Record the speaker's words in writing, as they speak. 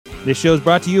This show is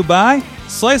brought to you by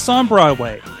Slice on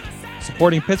Broadway,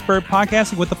 supporting Pittsburgh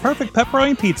podcasting with the perfect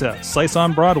pepperoni pizza,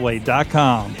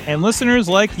 sliceonbroadway.com. And listeners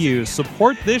like you,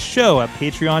 support this show at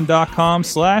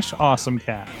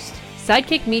patreon.com/awesomecast.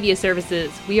 Sidekick Media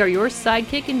Services. We are your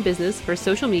sidekick in business for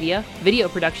social media, video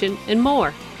production, and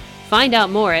more. Find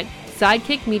out more at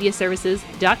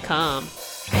sidekickmediaservices.com.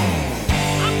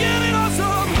 I'm getting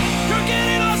awesome, you're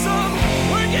getting awesome,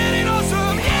 we're getting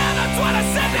awesome, yeah, that's what I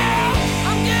said now.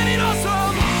 I'm getting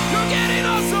awesome, you're getting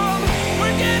awesome,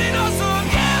 we're getting awesome,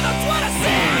 yeah, that's what I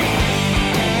said.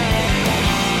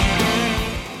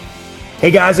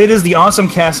 Hey guys, it is the Awesome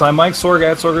Cast. I'm Mike Sorg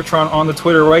at Sorgatron on the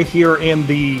Twitter, right here in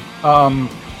the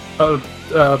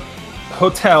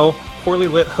hotel, poorly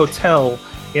lit hotel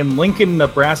in Lincoln,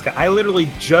 Nebraska. I literally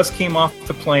just came off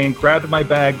the plane, grabbed my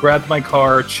bag, grabbed my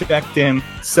car, checked in,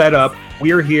 set up.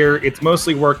 We're here. It's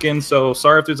mostly working, so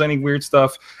sorry if there's any weird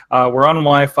stuff. We're on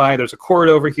Wi-Fi. There's a cord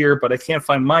over here, but I can't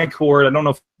find my cord. I don't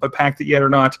know if I packed it yet or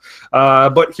not.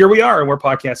 But here we are, and we're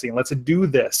podcasting. Let's do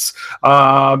this.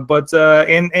 And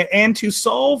to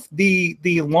solve the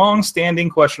long-standing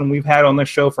question we've had on this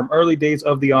show from early days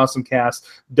of the Awesome Cast,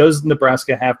 does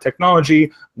Nebraska have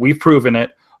technology? We've proven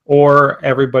it. Or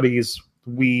everybody's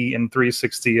Wii and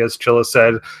 360, as Chilla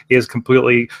said, is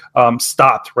completely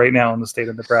stopped right now in the state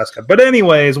of Nebraska. But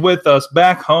anyways, with us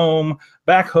back home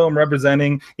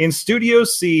representing in Studio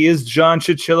C is John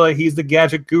Chichilla. He's the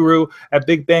gadget guru at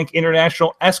Big Bank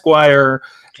International Esquire.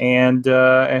 And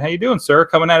how you doing, sir?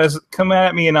 Coming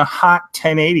at me in a hot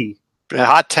 1080. A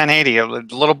hot 1080, a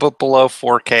little bit below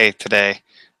 4K today.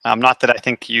 Not that I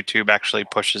think YouTube actually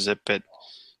pushes it, but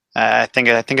I think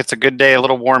it's a good day. A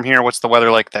little warm here. What's the weather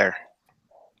like there?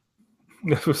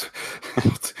 Are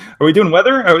we doing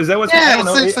weather? Or is that what's? Yeah,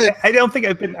 I don't think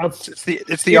I've been out.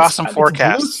 It's the awesome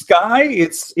forecast. Blue sky.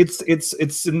 It's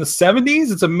in the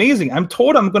 70s. It's amazing. I'm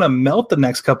told I'm going to melt the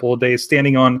next couple of days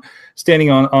standing on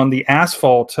the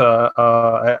asphalt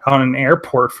on an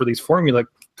airport for these Formula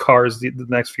cars the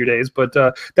next few days. But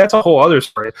that's a whole other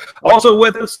story. Also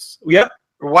with us, yeah.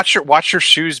 Watch your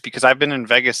shoes, because I've been in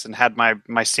Vegas and had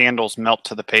my sandals melt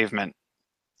to the pavement.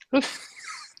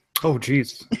 Oh,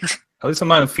 geez. At least I'm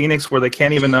not in Phoenix where they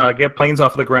can't even get planes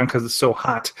off the ground because it's so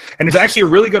hot. And it's actually a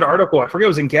really good article. I forget it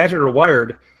was in Gadget or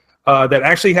Wired that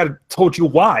actually had told you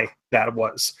why that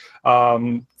was.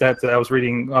 That I was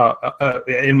reading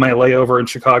in my layover in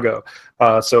Chicago.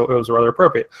 So it was rather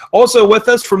appropriate. Also with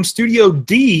us from Studio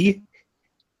D,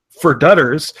 for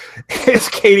Dutters, it's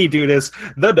Katie Dudas,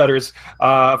 the Dutters,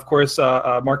 of course,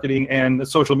 marketing and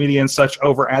social media and such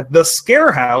over at the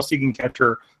Scare House. You can catch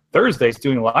her Thursdays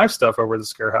doing live stuff over at the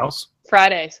Scare House.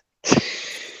 Fridays.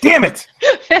 Damn it!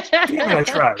 I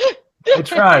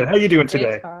tried. How you doing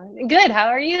today? Good. How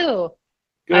are you?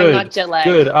 Good. I'm not jet lagged.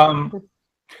 Good.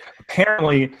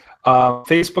 Apparently,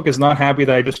 Facebook is not happy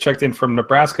that I just checked in from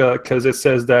Nebraska because it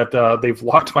says that they've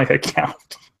locked my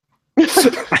account.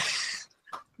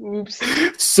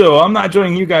 Oops. So I'm not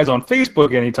joining you guys on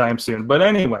Facebook anytime soon. But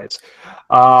anyways,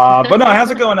 but no, how's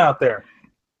it going out there?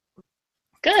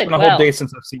 Good. It's been a whole day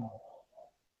since I've seen you.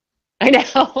 I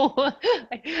know.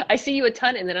 I see you a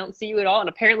ton, and then I don't see you at all. And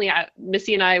apparently,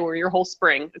 Missy and I were your whole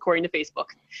spring, according to Facebook.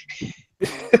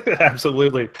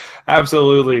 Absolutely.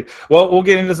 Well, we'll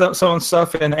get into some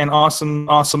stuff and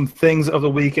awesome things of the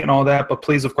week and all that. But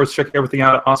please, of course, check everything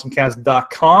out at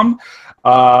awesomecast.com.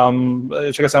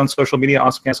 Check us out on social media,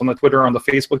 AwesomeCast on the Twitter, on the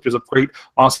Facebook. There's a great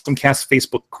AwesomeCast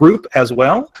Facebook group as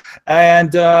well.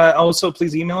 And also,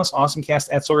 please email us,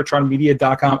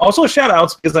 awesomecast@sorgatronmedia.com. Also,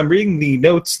 shout-outs, because I'm reading the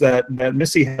notes that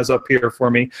Missy has up here for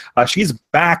me. She's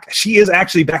back. She is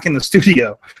actually back in the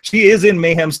studio. She is in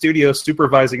Mayhem Studio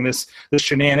supervising this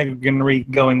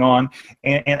shenaniganry going on.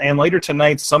 And later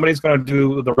tonight, somebody's going to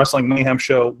do the Wrestling Mayhem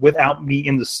show without me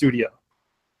in the studio.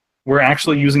 We're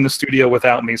actually using the studio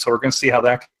without me, so we're going to see how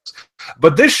that goes.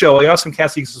 But this show, the Awesome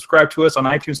Cast, you can subscribe to us on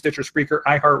iTunes, Stitcher, Spreaker,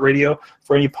 iHeartRadio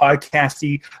for any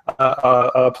podcasty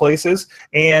places.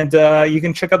 And you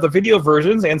can check out the video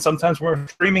versions, and sometimes we're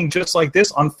streaming just like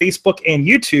this on Facebook and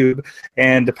YouTube.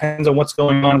 And depends on what's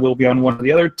going on, we'll be on one or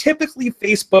the other. Typically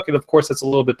Facebook, and of course that's a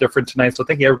little bit different tonight. So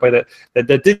thank you everybody that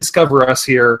did discover us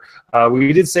here.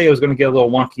 We did say it was going to get a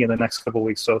little wonky in the next couple of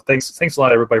weeks. So thanks a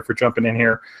lot everybody for jumping in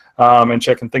here and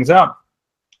checking things out.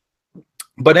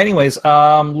 But anyways,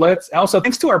 let's also,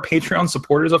 thanks to our Patreon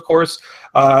supporters, of course.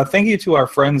 Thank you to our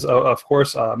friends, of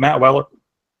course, Matt _Weller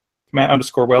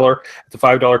at the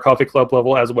 $5 Coffee Club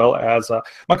level, as well as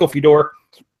Michael Fedor,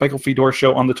 Michael Fedor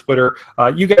Show on the Twitter.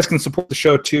 You guys can support the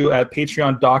show too at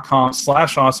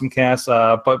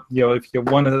patreon.com/awesomecast. But if you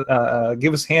want to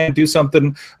give us a hand, do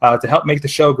something to help make the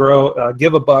show grow,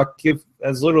 give a buck, give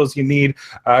as little as you need,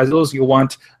 as little as you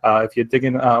want. If you're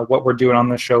digging what we're doing on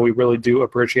the show, we really do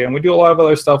appreciate it. And we do a lot of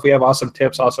other stuff. We have awesome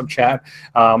tips, awesome chat,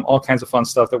 all kinds of fun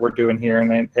stuff that we're doing here,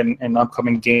 and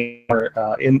upcoming game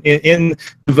in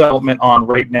development on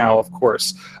right now, of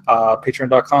course.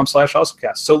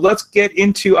 Patreon.com/awesomecast. So let's get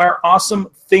into our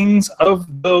awesome things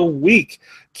of the week.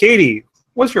 Katie,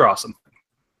 what's your awesome?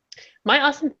 My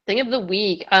awesome thing of the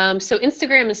week. So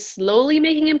Instagram is slowly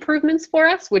making improvements for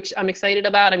us, which I'm excited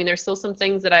about. I mean, there's still some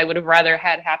things that I would have rather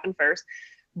had happen first.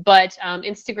 But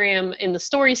Instagram in the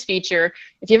stories feature,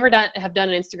 if you ever have done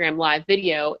an Instagram live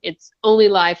video, it's only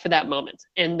live for that moment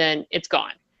and then it's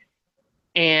gone.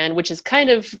 And which is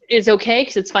is okay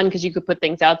because it's fun because you could put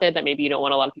things out there that maybe you don't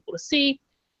want a lot of people to see.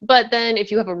 But then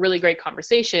if you have a really great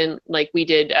conversation, like we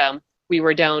did, we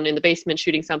were down in the basement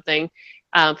shooting something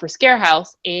for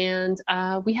Scarehouse, and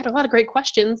we had a lot of great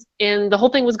questions, and the whole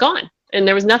thing was gone. And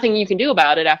there was nothing you can do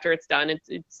about it after it's done.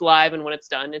 It's live, and when it's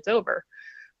done, it's over.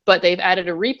 But they've added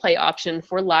a replay option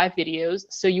for live videos,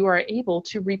 so you are able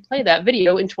to replay that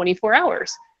video in 24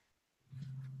 hours,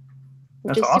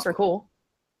 which is awesome. super cool.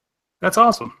 That's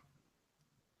awesome.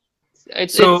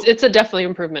 It's a definitely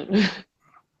improvement.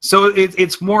 So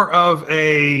it's more of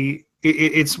a.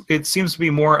 It seems to be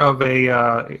more of a.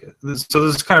 So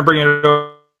this is kind of bringing it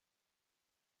over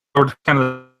to kind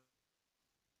of.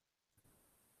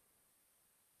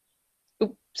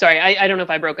 Oops, sorry, I don't know if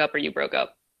I broke up or you broke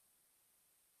up.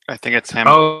 I think it's him.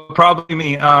 Oh, probably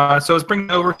me. So it's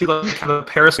bringing it over to kind of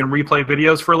Paris and replay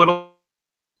videos for a little.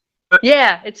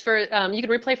 Yeah, it's for you can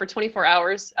replay for 24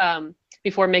 hours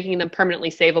before making them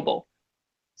permanently savable.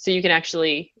 So you can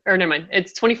actually, or never mind,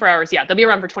 it's 24 hours. Yeah, they'll be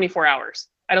around for 24 hours.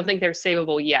 I don't think they're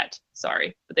savable yet.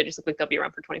 Sorry, but they just look like they'll be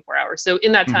around for 24 hours. So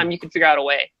in that time, you can figure out a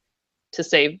way to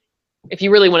save. If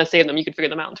you really want to save them, you can figure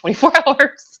them out in 24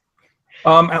 hours.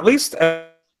 At least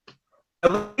I'm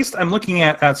looking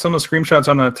at some of the screenshots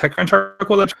on the TechCrunch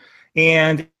article,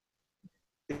 and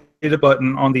hit a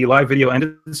button on the live video end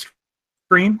of the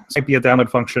screen. This might be a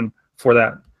download function for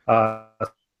that.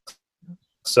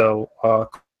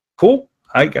 Cool.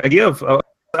 I give.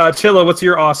 Chilla, what's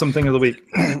your awesome thing of the week?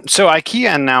 So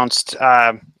IKEA announced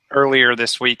earlier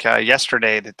this week,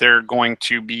 yesterday, that they're going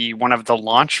to be one of the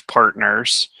launch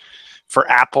partners for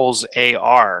Apple's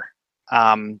AR.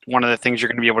 One of the things you're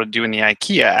going to be able to do in the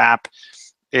IKEA app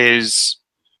is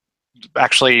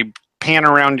actually pan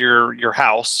around your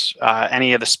house,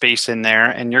 any of the space in there,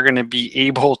 and you're going to be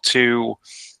able to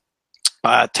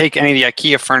take any of the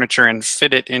IKEA furniture and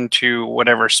fit it into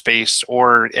whatever space,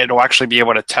 or it'll actually be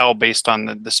able to tell based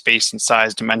on the space and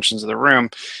size dimensions of the room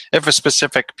if a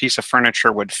specific piece of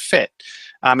furniture would fit.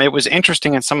 It was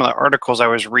interesting in some of the articles I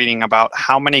was reading about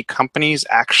how many companies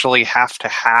actually have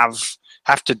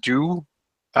to do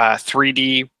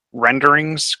 3D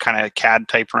renderings, kind of CAD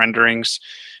type renderings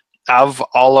of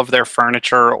all of their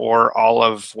furniture or all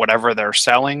of whatever they're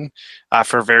selling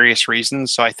for various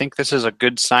reasons. So I think this is a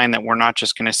good sign that we're not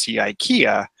just going to see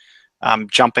IKEA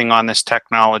jumping on this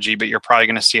technology, but you're probably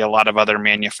going to see a lot of other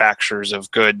manufacturers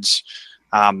of goods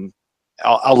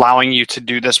allowing you to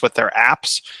do this with their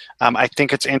apps. I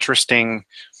think it's interesting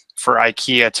for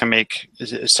IKEA to make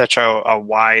such a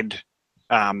wide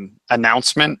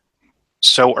announcement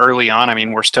so early on. I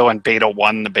mean, we're still in beta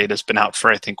 1. The beta's been out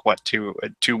for, I think,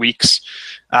 two weeks.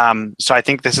 So I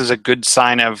think this is a good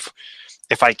sign of,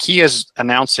 if IKEA is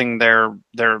announcing their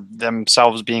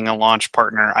themselves being a launch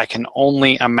partner, I can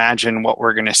only imagine what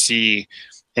we're going to see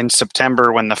in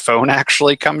September when the phone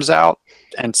actually comes out,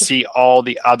 and see all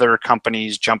the other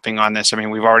companies jumping on this. I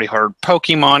mean, we've already heard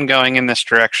Pokemon going in this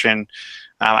direction.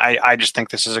 I just think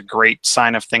this is a great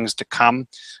sign of things to come,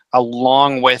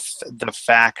 along with the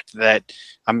fact that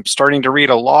I'm starting to read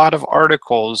a lot of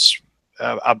articles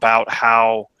about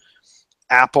how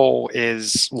Apple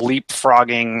is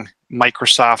leapfrogging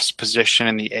Microsoft's position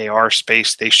in the AR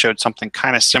space. They showed something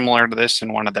kind of similar to this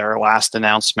in one of their last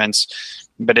announcements.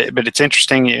 But it's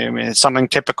interesting. I mean, it's something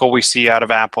typical we see out of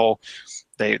Apple.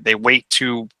 They wait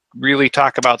to really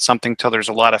talk about something till there's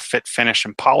a lot of fit, finish,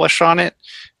 and polish on it.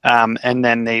 And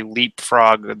then they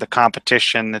leapfrog the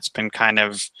competition that's been kind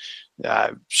of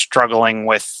struggling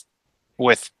with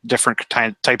different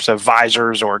types of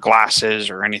visors or glasses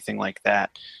or anything like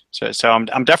that. So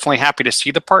I'm definitely happy to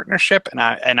see the partnership, and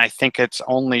I think it's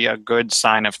only a good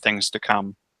sign of things to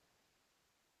come.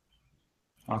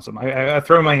 Awesome. I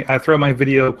throw my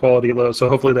video quality low, so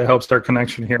hopefully that helps our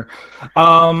connection here.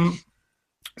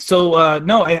 So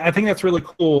no, I think that's really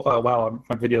cool. Wow,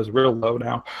 my video is real low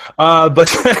now, but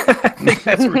I think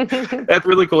that's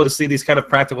really cool to see these kind of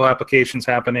practical applications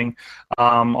happening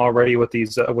already with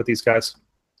these guys.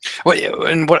 Well, yeah,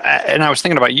 and I was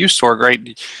thinking about you, Sorg,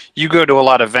 right? You go to a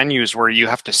lot of venues where you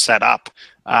have to set up.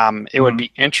 It would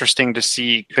be interesting to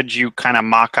see, could you kind of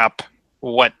mock up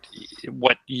what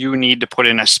you need to put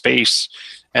in a space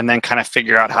and then kind of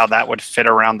figure out how that would fit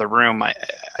around the room? I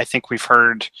think we've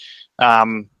heard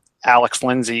Alex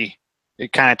Lindsay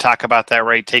kind of talk about that,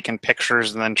 right? Taking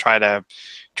pictures and then try to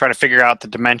figure out the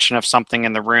dimension of something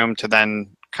in the room to then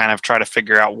kind of try to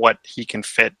figure out what he can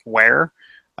fit where.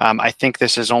 I think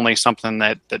this is only something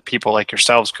that people like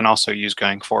yourselves can also use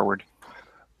going forward.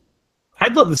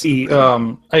 I'd love to see,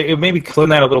 maybe clone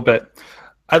that a little bit.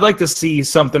 I'd like to see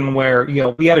something where,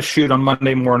 we had a shoot on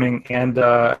Monday morning and,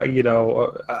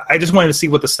 I just wanted to see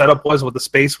what the setup was, what the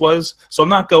space was. So I'm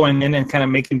not going in and kind of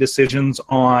making decisions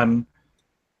on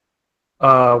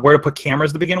where to put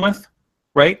cameras to begin with,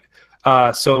 right?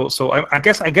 So I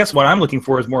guess what I'm looking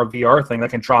for is more a VR thing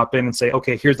that can drop in and say,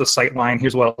 okay, here's the sight line,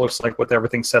 here's what it looks like with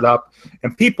everything set up,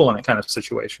 and people in a kind of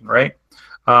situation, right?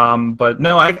 But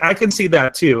no, I can see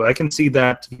that too. I can see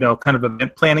that, kind of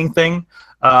event planning thing.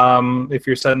 If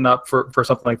you're setting up for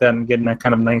something like that and getting that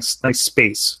kind of nice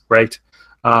space, right?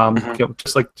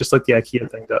 Just like the IKEA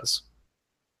thing does.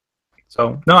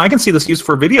 So no, I can see this used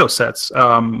for video sets,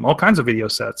 all kinds of video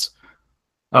sets.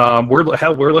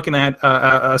 We're looking at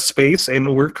a space,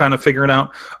 and we're kind of figuring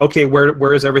out, okay,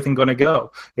 where is everything going to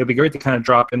go? It'd be great to kind of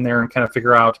drop in there and kind of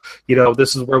figure out,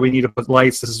 this is where we need to put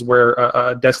lights, this is where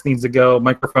a desk needs to go,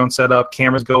 microphone setup,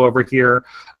 cameras go over here,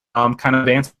 kind of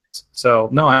advanced. So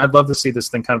no, I'd love to see this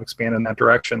thing kind of expand in that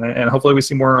direction, and hopefully we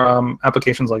see more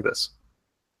applications like this.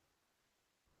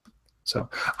 So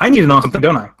I need to know something,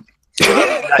 don't I?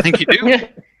 I think you do.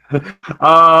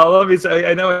 Let me say,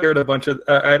 I know I heard a bunch of.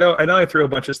 I know I threw a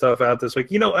bunch of stuff out this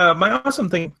week. My awesome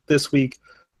thing this week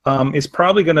is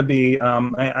probably going to be.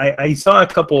 I saw a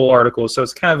couple articles, so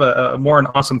it's kind of a more an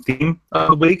awesome theme of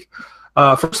the week.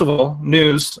 First of all,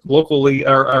 news locally.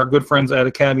 Our good friends at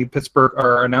Academy Pittsburgh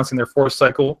are announcing their 4th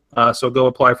cycle. So go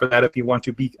apply for that if you want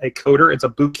to be a coder. It's a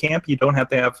boot camp. You don't have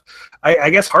to have, I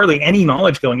guess, hardly any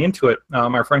knowledge going into it.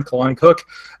 Our friend Kalani Cook,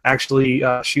 actually,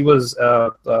 she was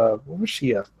what was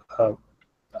she?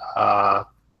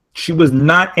 She was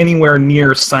not anywhere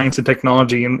near science and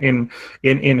technology in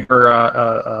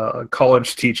her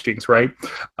college teachings, right?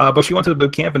 But she went to the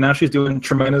boot camp, and now she's doing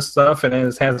tremendous stuff and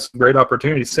has had some great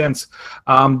opportunities since.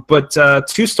 But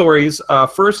 2 stories.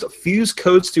 First, Fuse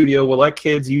Code Studio will let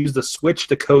kids use the Switch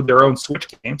to code their own Switch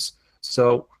games.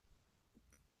 So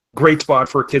great spot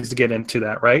for kids to get into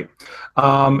that, right?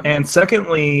 And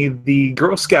secondly, the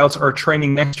Girl Scouts are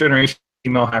training next generation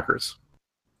female hackers.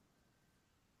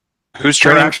 Who's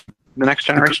training the next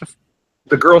generation?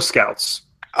 The Girl Scouts.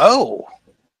 Oh.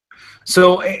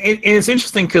 So it's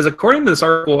interesting because according to this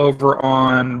article over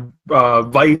on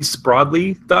Vice,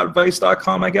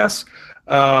 broadly.vice.com, I guess,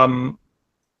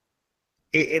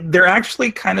 they're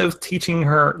actually kind of teaching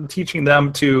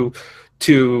them to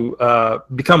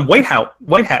become white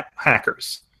hat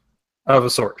hackers of a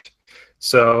sort.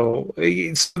 So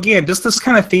again, just this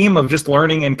kind of theme of just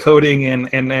learning and coding,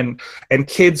 and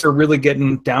kids are really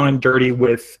getting down and dirty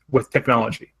with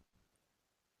technology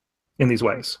in these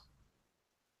ways.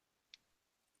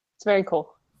 It's very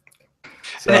cool.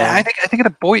 So, I think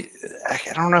the boy. I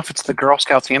don't know if it's the Girl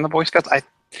Scouts and the Boy Scouts.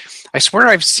 I swear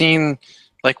I've seen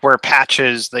like where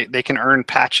patches they can earn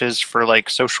patches for like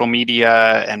social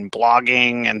media and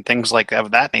blogging and things like of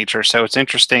that nature. So it's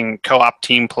interesting co-op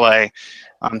team play.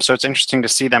 So it's interesting to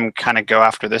see them kind of go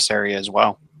after this area as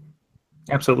well.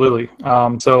 Absolutely.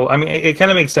 So I mean, it kind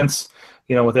of makes sense,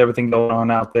 with everything going on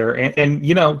out there, and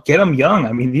get them young.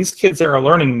 I mean, these kids that are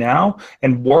learning now,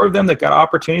 and more of them that got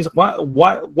opportunities.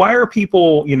 Why are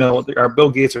people, are Bill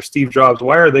Gates or Steve Jobs?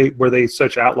 Were they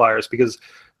such outliers? Because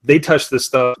they touched this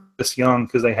stuff this young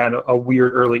because they had a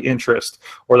weird early interest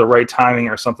or the right timing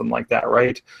or something like that,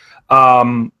 right?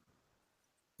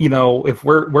 If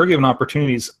we're given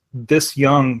opportunities this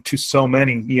young to so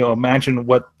many, imagine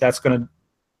what that's going to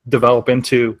develop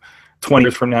into 20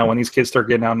 years from now when these kids start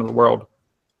getting out into the world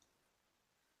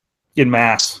in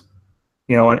mass,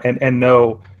 and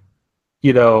no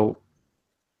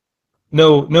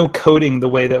coding the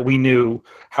way that we knew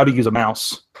how to use a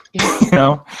mouse. It's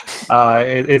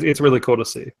really cool to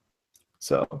see.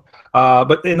 So,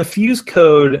 but in the Fuse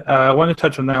code, I want to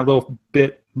touch on that a little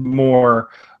bit more.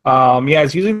 Yeah,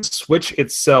 it's using the Switch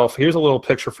itself. Here's a little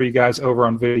picture for you guys over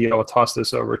on video. I'll toss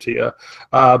this over to you.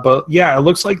 But yeah, it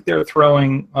looks like they're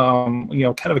throwing,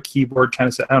 kind of a keyboard kind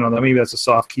of. I don't know. Maybe that's a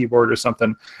soft keyboard or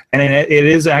something. And it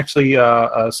is actually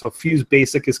so Fuse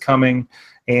Basic is coming,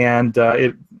 and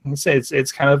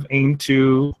it's kind of aimed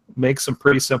to make some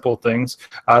pretty simple things.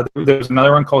 There's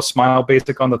another one called Smile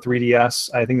Basic on the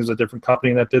 3DS. I think there's a different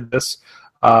company that did this.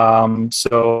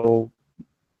 So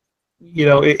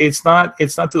it's not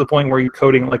to the point where you're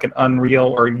coding like an Unreal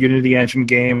or Unity Engine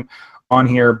game on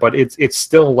here, but it's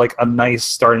still like a nice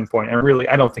starting point. And really,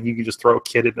 I don't think you can just throw a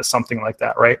kid into something like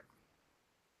that, right?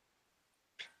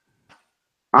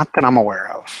 Not that I'm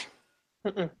aware of.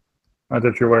 Mm-mm. Not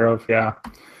that you're aware of, yeah.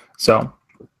 So,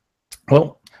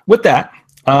 well, with that,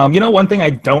 one thing I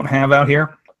don't have out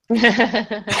here.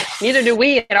 Neither do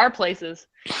we at our places.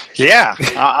 Yeah,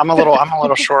 I'm a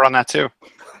little short on that too.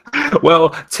 Well,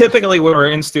 typically when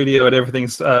we're in studio and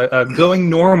everything's going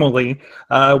normally,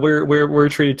 we're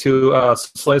treated to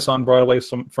Slice on Broadway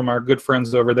from our good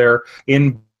friends over there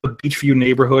in the Beachview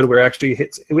neighborhood. We actually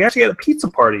had a pizza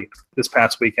party this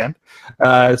past weekend.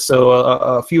 So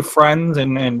a few friends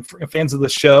and fans of the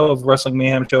show, of Wrestling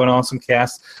Mayhem Show and Awesome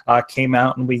Cast, came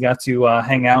out, and we got to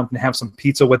hang out and have some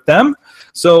pizza with them.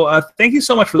 So thank you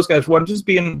so much for those guys. One, just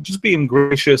being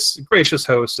gracious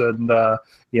hosts and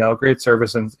great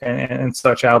service and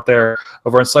such out there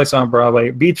over on Slice on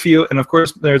Broadway, Beachview, and of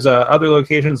course there's other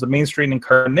locations, the Main Street in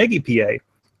Carnegie, PA,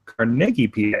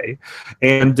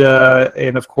 and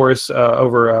of course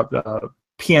over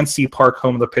PNC Park,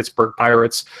 home of the Pittsburgh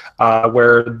Pirates,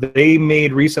 where they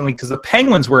made recently, because the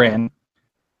Penguins were in,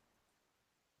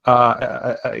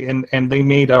 and they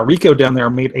made Rico down there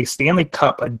made a Stanley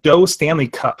Cup, a Doe Stanley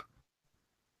Cup.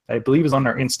 I believe is on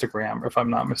their Instagram, if I'm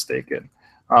not mistaken.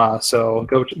 So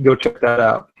go check that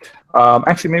out.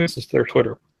 Actually, maybe it's just their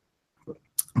Twitter.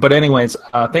 But anyways,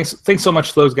 thanks so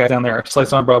much to those guys down there at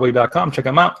sliceonbroadway.com. Check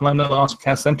them out and let them know the Awesome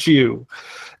Cast sent you.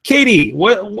 Katie,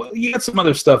 what you got some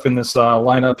other stuff in this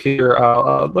lineup here.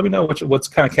 Let me know what's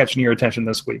kind of catching your attention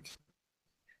this week.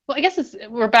 Well, I guess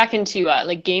we're back into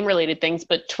like game-related things,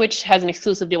 but Twitch has an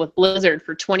exclusive deal with Blizzard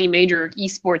for 20 major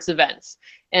esports events.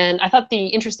 And I thought the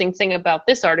interesting thing about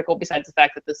this article, besides the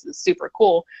fact that this is super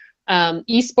cool,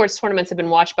 esports tournaments have been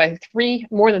watched by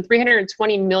more than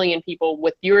 320 million people,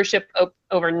 with viewership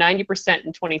over 90%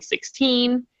 in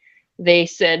 2016. They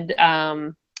said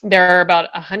there are about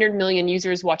 100 million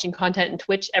users watching content in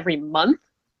Twitch every month.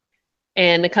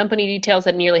 And the company details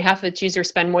that nearly half of its users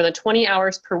spend more than 20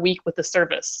 hours per week with the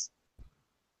service.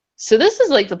 So this is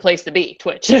like the place to be,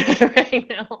 Twitch, right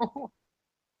now.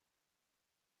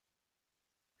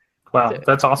 Wow,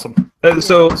 that's awesome.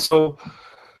 So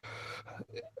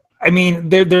I mean,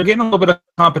 they're getting a little bit of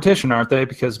competition, aren't they?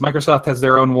 Because Microsoft has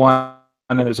their own one,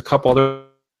 and then there's a couple other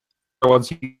ones.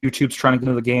 YouTube's trying to get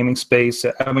into the gaming space.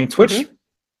 I mean, Twitch,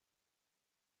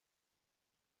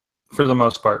 for the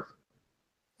most part.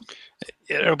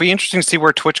 It'll be interesting to see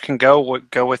where Twitch can go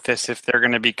with this, if they're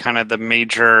going to be kind of the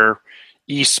major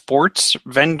esports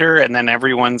vendor, and then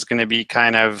everyone's going to be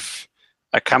kind of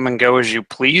a come and go as you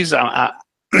please.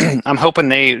 I'm hoping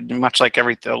they, much like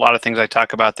a lot of things I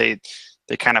talk about, they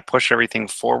kind of push everything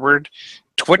forward.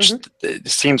 Twitch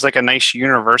seems like a nice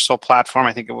universal platform.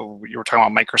 I think you were talking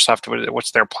about Microsoft.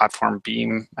 What's their platform?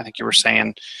 Beam, I think you were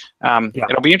saying.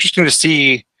 It'll be interesting to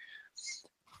see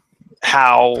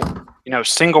how,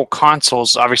 single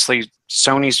consoles, obviously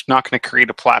Sony's not going to create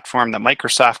a platform that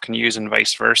Microsoft can use, and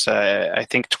vice versa. I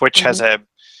think Twitch has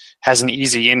an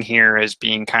easy in here as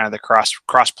being kind of the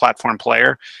cross-platform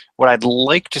player. What I'd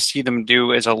like to see them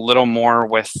do is a little more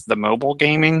with the mobile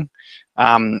gaming.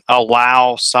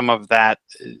 Allow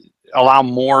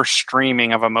more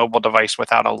streaming of a mobile device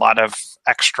without a lot of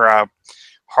extra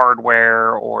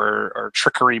hardware or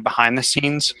trickery behind the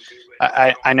scenes.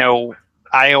 I know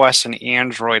iOS and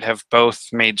Android have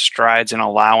both made strides in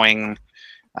allowing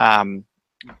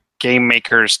game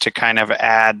makers to kind of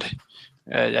add,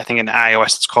 I think in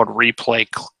iOS it's called Replay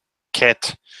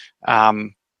Kit.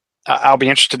 I'll be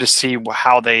interested to see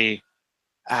how they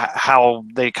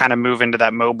kind of move into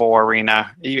that mobile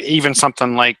arena. Even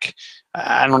something like,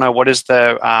 I don't know, what is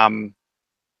the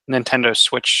Nintendo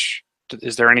Switch?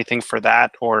 Is there anything for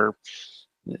that, or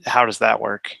how does that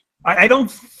work? I don't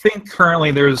think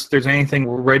currently there's anything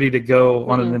ready to go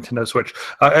on a Nintendo Switch.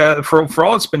 For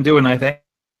all it's been doing, I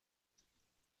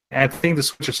think the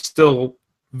Switch is still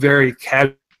very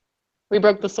casual. We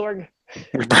broke the Sorg.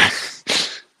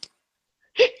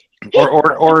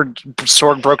 or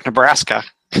Sorg broke Nebraska.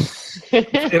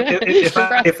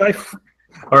 If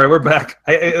All right, we're back.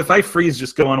 If I freeze,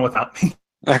 just go on without me.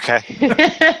 Okay.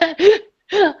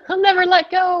 I'll never let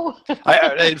go.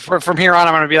 From here on,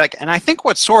 I'm going to be like, and I think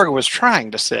what Sorg was trying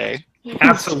to say.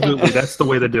 Absolutely, that's the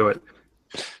way to do it.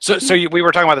 So we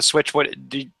were talking about the Switch.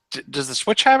 Does the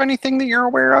Switch have anything that you're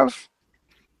aware of?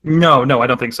 No, I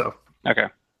don't think so. Okay.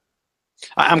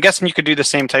 I'm guessing you could do the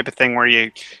same type of thing where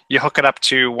you hook it up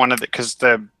to one of the, because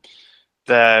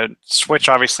the Switch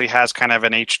obviously has kind of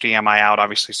an HDMI out,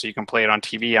 obviously, so you can play it on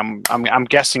TV. I'm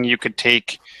guessing you could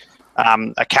take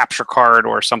a capture card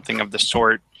or something of the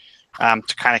sort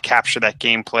to kind of capture that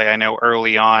gameplay. I know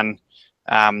early on,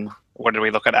 what did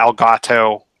we look at?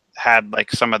 Elgato had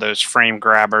like some of those frame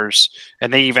grabbers,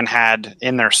 and they even had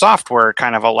in their software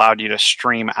kind of allowed you to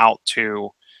stream out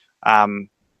to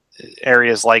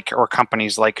areas like, or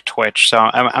companies like Twitch. So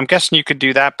I'm guessing you could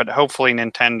do that, but hopefully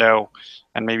Nintendo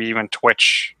and maybe even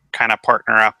Twitch kind of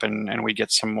partner up and we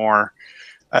get some more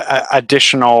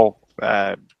additional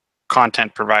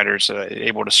content providers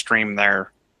able to stream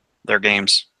their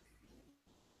games.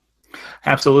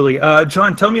 Absolutely.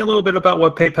 John, tell me a little bit about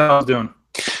what PayPal is doing.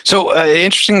 So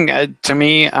interesting to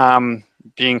me,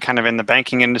 being kind of in the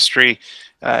banking industry,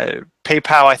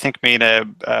 PayPal, I think, made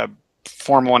a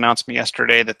formal announcement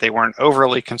yesterday that they weren't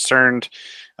overly concerned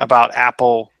about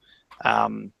Apple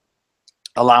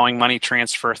allowing money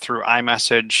transfer through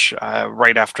iMessage.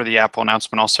 Right after the Apple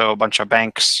announcement, also a bunch of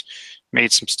banks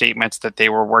made some statements that they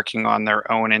were working on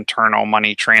their own internal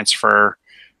money transfer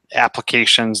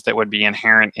applications that would be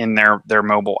inherent in their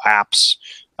mobile apps,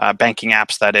 banking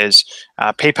apps, that is.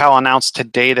 PayPal announced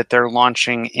today that they're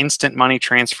launching instant money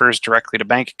transfers directly to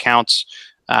bank accounts.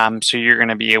 So you're going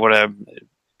to be able to, it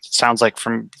sounds like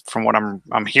from what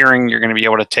I'm hearing, you're going to be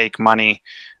able to take money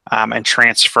and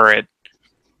transfer it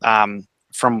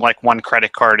from like one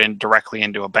credit card and directly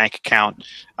into a bank account.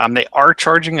 They are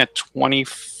charging a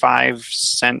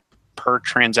 25-cent per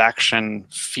transaction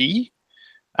fee.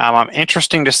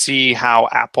 Interesting to see how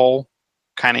Apple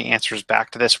kind of answers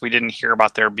back to this. We didn't hear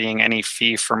about there being any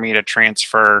fee for me to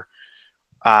transfer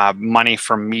money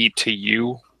from me to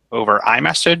you over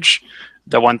iMessage.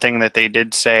 The one thing that they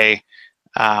did say,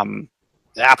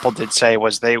 Apple did say,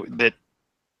 was that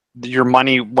your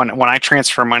money, when I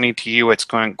transfer money to you, it's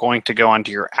going to go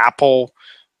onto your Apple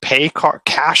Pay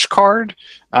cash card,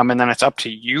 and then it's up to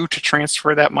you to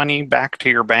transfer that money back to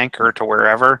your bank or to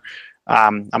wherever.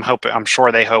 I'm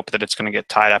sure they hope that it's going to get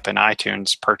tied up in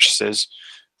iTunes purchases,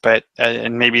 but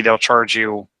and maybe they'll charge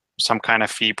you some kind of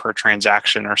fee per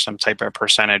transaction or some type of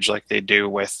percentage like they do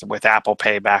with Apple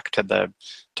Pay back to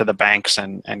the banks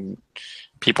and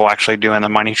people actually doing the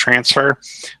money transfer.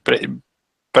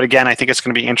 But again, I think it's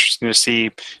going to be interesting to see.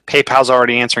 PayPal's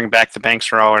already answering back. The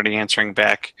banks are already answering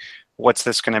back. What's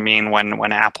this going to mean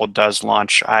when Apple does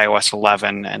launch iOS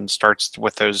 11 and starts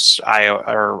with those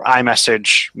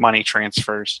iMessage money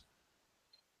transfers?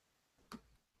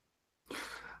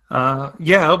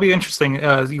 Yeah, it'll be interesting.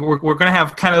 We're going to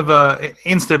have kind of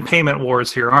instant payment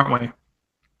wars here, aren't we?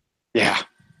 Yeah,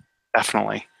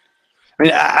 definitely. I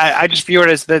mean, I just view it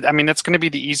as that. I mean, that's going to be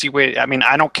the easy way. I mean,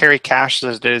 I don't carry cash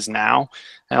as it is now,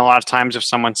 and a lot of times if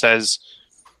someone says,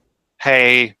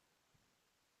 "Hey,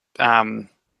 I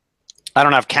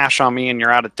don't have cash on me," and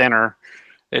you're out at dinner,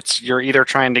 you're either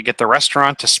trying to get the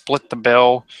restaurant to split the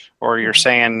bill, or you're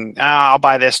saying, I'll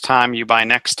buy this time, you buy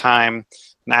next time.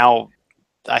 Now,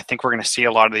 I think we're going to see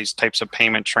a lot of these types of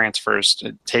payment transfers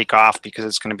to take off because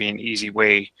it's going to be an easy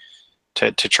way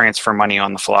to transfer money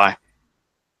on the fly.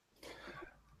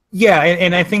 Yeah,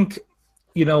 and I think,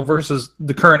 versus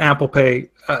the current Apple Pay,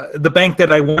 the bank that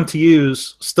I want to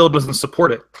use still doesn't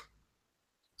support it.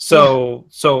 So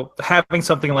having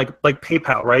something like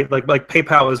PayPal, right? Like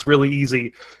PayPal is really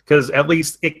easy because at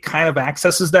least it kind of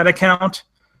accesses that account,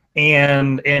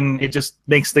 and it just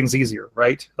makes things easier,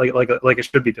 right? Like it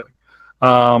should be doing.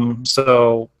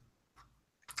 So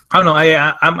I don't know.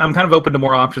 I'm kind of open to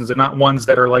more options and not ones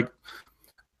that are like,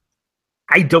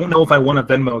 I don't know if I want a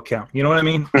Venmo account. You know what I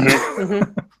mean?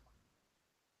 Mm-hmm.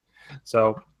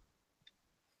 So,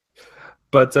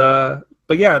 but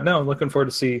yeah, no, looking forward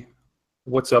to see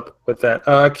what's up with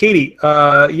that. Katie,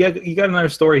 you got another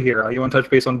story here. You want to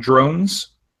touch base on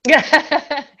drones?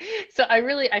 So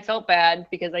I felt bad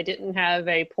because I didn't have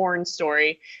a porn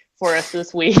story for us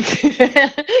this week.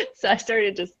 So I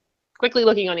started just quickly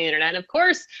looking on the internet. And of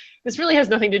course, this really has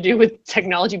nothing to do with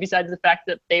technology besides the fact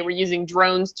that they were using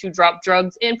drones to drop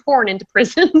drugs and porn into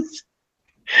prisons.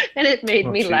 And it made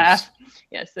me laugh.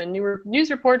 Yes, a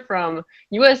news report from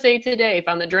USA Today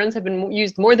found that drones have been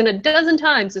used more than a dozen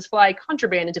times to fly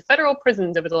contraband into federal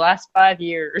prisons over the last 5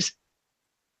 years.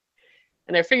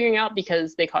 And they're figuring out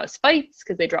because they cause fights,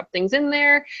 because they drop things in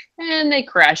there, and they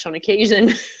crash on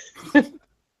occasion.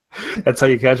 That's how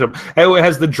you catch them. Hey,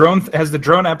 has the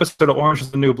drone episode of Orange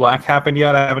is the New Black happened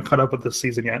yet? I haven't caught up with this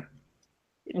season yet.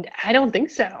 I don't think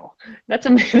so. That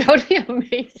would be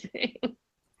amazing.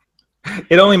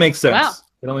 It only makes sense. Wow.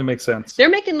 It only makes sense. They're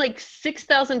making like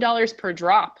 $6,000 per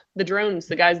drop. The drones,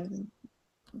 the guys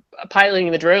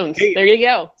piloting the drones. Hey, there you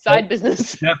go. Side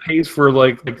business. That pays for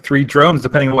like 3 drones,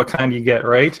 depending on what kind you get,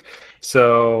 right?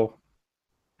 So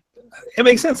it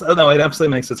makes sense. Oh, no, it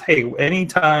absolutely makes sense. Hey,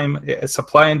 anytime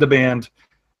supply and demand,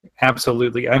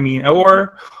 absolutely. I mean,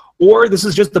 or this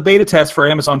is just the beta test for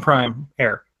Amazon Prime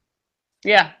Air.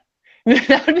 Yeah,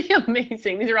 that would be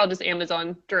amazing. These are all just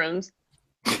Amazon drones.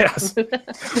 Yes,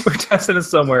 we're testing it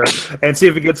somewhere and see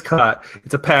if it gets caught.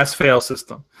 It's a pass-fail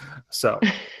system. So,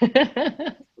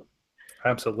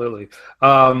 absolutely.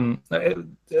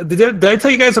 Did I tell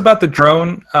you guys about the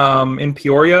drone in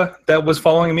Peoria that was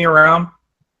following me around?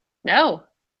 No.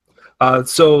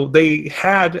 So they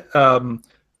had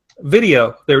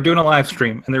video. They were doing a live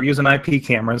stream, and they were using IP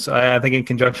cameras. I think in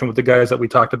conjunction with the guys that we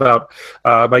talked about,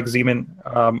 Mike Zeman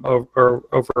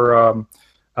over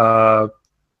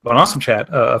on Awesome Chat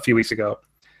a few weeks ago.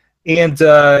 And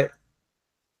so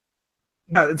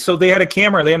they had a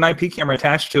camera, they had an IP camera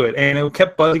attached to it, and it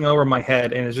kept buzzing over my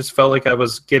head, and it just felt like I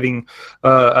was getting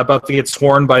about to get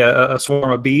swarmed by a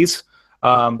swarm of bees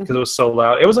because it was so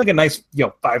loud. It was like a nice,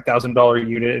 $5,000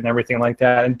 unit and everything like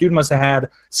that, and dude must have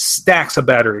had stacks of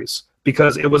batteries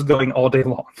because it was going all day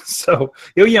long. So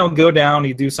go down,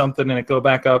 you do something, and it go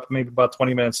back up maybe about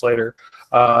 20 minutes later.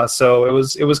 So it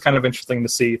was kind of interesting to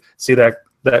see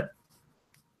that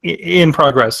in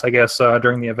progress, I guess,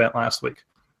 during the event last week.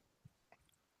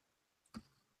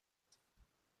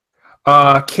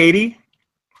 Katie,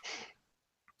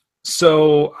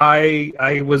 so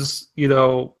I was,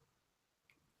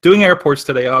 doing airports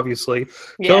today, obviously,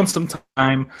 killing some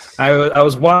time. I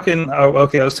was walking.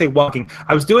 Okay, I'll say walking.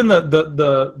 I was doing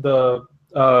the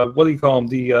what do you call them?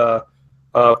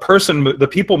 The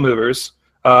people movers.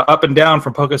 Up and down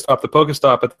from Pokestop to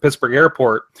Pokestop at the Pittsburgh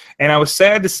airport, and I was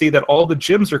sad to see that all the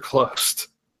gyms are closed.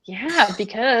 Yeah,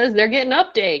 because they're getting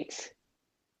updates.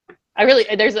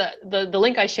 There's the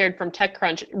link I shared from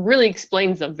TechCrunch really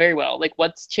explains them very well, like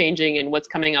what's changing and what's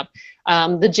coming up.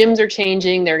 The gyms are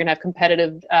changing. They're gonna have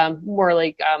competitive, more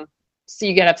like so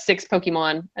you can have 6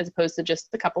 Pokemon as opposed to just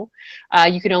a couple.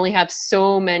 You can only have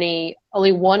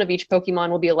only one of each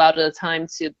Pokemon will be allowed at a time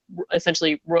to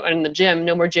essentially run in the gym.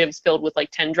 No more gyms filled with like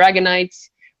 10 Dragonites,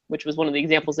 which was one of the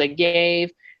examples they gave.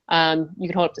 You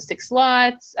can hold up to 6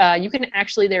 slots. You can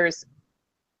actually, there's,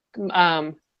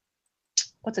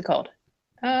 what's it called?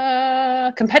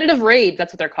 Competitive raid,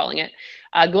 that's what they're calling it.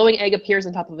 Glowing egg appears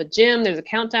on top of a gym. There's a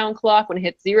countdown clock. When it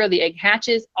hits 0, the egg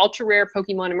hatches. Ultra rare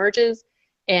Pokemon emerges.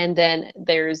 And then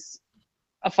there's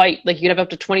a fight. Like you could have up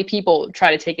to 20 people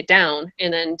try to take it down.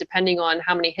 And then depending on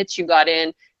how many hits you got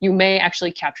in, you may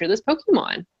actually capture this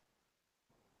Pokemon.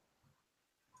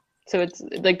 So it's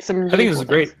like some really I think this is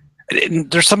great.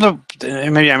 There's something,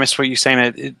 maybe I missed what you're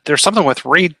saying. There's something with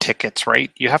raid tickets,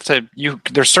 right?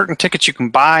 There's certain tickets you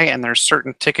can buy and there's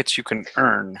certain tickets you can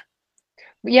earn.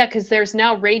 Yeah, because there's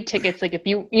now raid tickets. Like if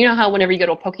you know how whenever you go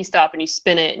to a Pokestop and you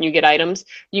spin it and you get items,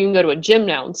 you can go to a gym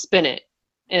now and spin it,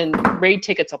 and raid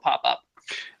tickets will pop up.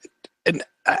 And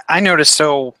I noticed,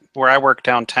 so where I work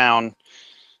downtown,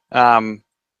 on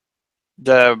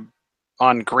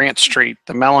Grant Street,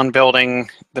 the Mellon building,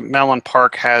 the Mellon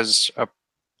Park has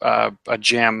a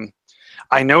gym.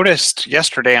 I noticed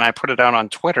yesterday, and I put it out on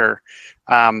Twitter,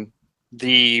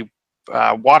 the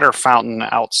water fountain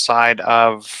outside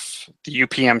of the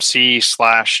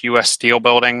UPMC/US Steel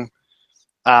building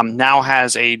now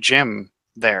has a gym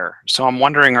there. So I'm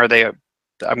wondering,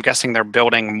 I'm guessing they're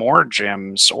building more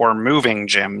gyms or moving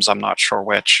gyms. I'm not sure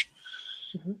which.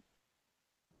 Mm-hmm.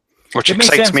 Which it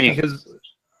excites me. Because,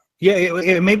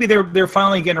 maybe they're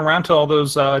finally getting around to all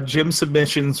those gym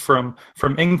submissions from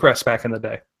Ingress back in the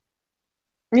day.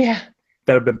 Yeah.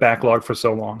 That have been backlogged for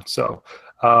so long. So,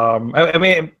 I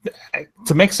mean,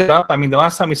 to mix it up, I mean, the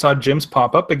last time we saw gyms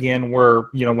pop up again were,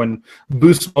 when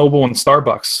Boost Mobile and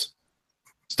Starbucks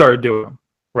started doing them,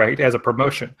 right, as a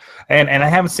promotion. And I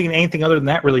haven't seen anything other than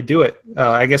that really do it.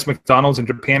 I guess McDonald's in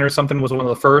Japan or something was one of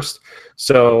the first.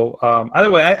 So either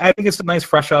way, I think it's a nice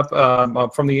fresh up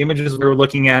from the images we were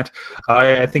looking at.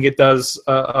 I think it does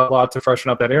a lot to freshen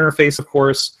up that interface, of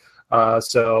course.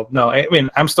 So no, I mean,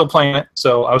 I'm still playing it.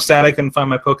 So I was sad I couldn't find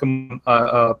my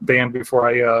Pokemon band before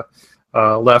I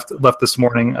left this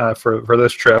morning for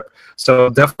this trip. So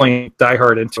definitely die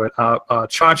hard into it.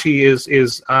 Chachi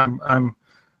is I'm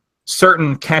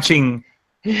certain catching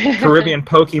Caribbean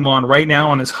Pokemon right now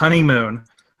on his honeymoon.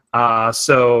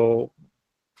 So,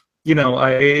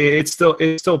 it's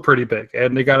still pretty big,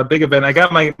 and they got a big event. I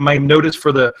got my notice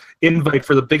for the invite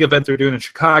for the big event they're doing in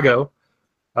Chicago.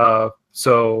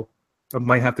 So I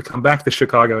might have to come back to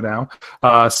Chicago now.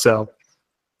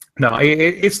 No,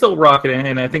 it's still rocketing,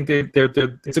 and I think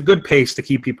it's a good pace to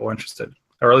keep people interested,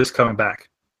 or at least coming back.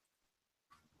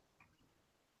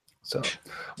 So,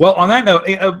 well, on that note,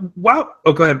 wow.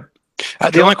 Oh, go ahead.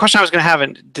 The only question I was going to have,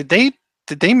 did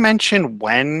they mention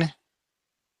when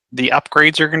the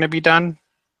upgrades are going to be done?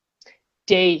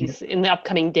 Days, in the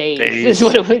upcoming days. Is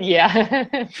what it was, yeah.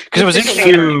 Because it was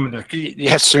interesting. Soon.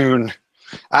 Yeah, soon.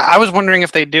 I was wondering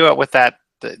if they do it with that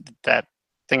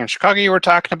thing in Chicago you were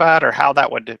talking about, or how that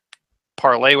would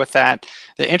parlay with that.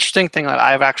 The interesting thing that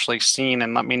I've actually seen,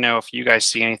 and let me know if you guys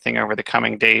see anything over the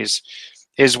coming days,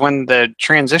 is when the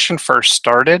transition first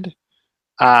started,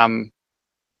 when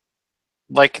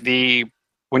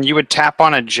you would tap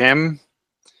on a gym,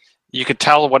 you could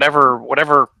tell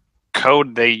whatever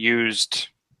code they used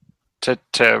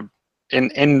to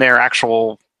in their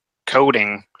actual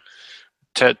coding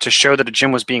to show that a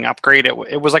gym was being upgraded.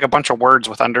 It was like a bunch of words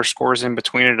with underscores in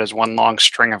between it as one long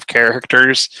string of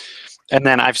characters. And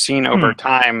then I've seen over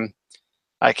time,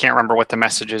 I can't remember what the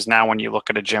message is now when you look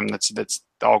at a gym that's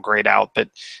all grayed out, but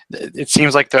it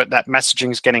seems like that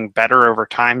messaging is getting better over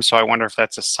time. So I wonder if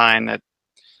that's a sign that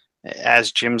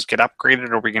as gyms get upgraded,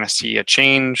 are we going to see a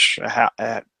change?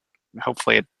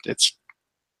 Hopefully it's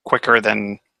quicker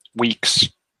than weeks.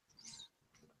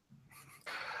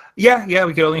 Yeah,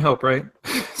 we can only hope, right?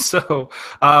 So,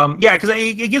 because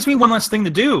it gives me one less thing to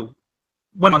do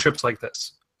when on trips like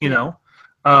this,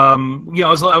 I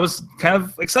was kind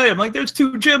of excited. I'm like, there's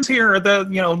 2 gyms here at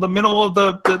the middle of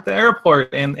the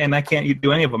airport, and I can't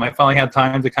do any of them. I finally had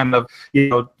time to kind of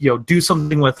do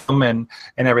something with them and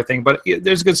everything. But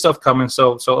there's good stuff coming,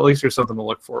 so at least there's something to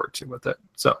look forward to with it.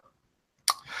 So,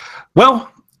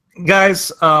 well,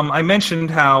 guys, I mentioned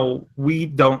how we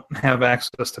don't have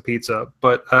access to pizza,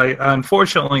 but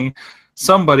unfortunately,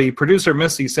 producer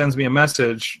Missy, sends me a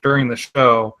message during the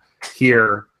show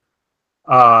here.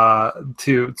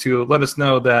 To let us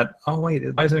know that, oh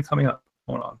wait, why isn't it coming up?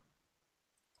 Hold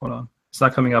on. It's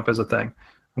not coming up as a thing.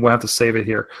 I'm gonna have to save it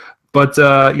here. But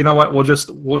you know what? We'll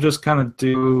just kind of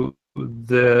do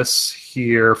this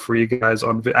here for you guys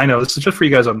on. I know this is just for you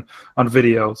guys on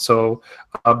video. So,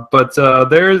 but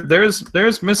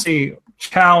there's Missy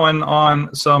chowing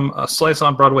on some slice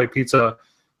on Broadway pizza.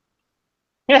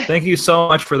 Yeah. Thank you so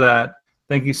much for that.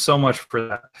 Thank you so much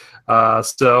for that.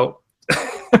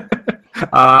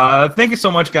 Thank you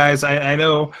so much, guys. I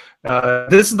know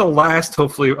this is the last,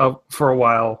 hopefully, for a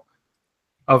while,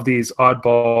 of these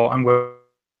oddball.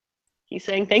 He's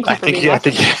saying thank you for being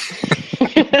awesome.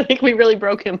 I think we really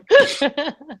broke him.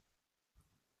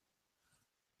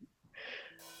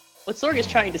 What Sorg is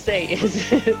trying to say is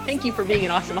thank you for being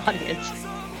an awesome audience.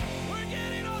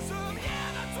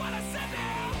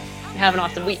 Have an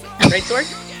awesome week. Right, Sorg?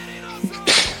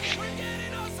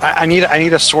 I need a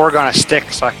Sorg on a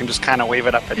stick so I can just kind of wave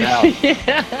it up and down.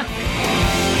 Yeah.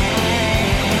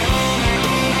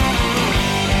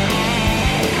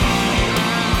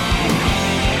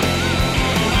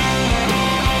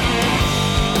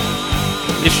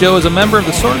 This show is a member of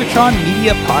the Sorgatron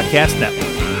Media Podcast Network.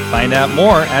 Find out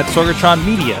more at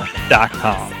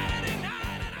sorgatronmedia.com.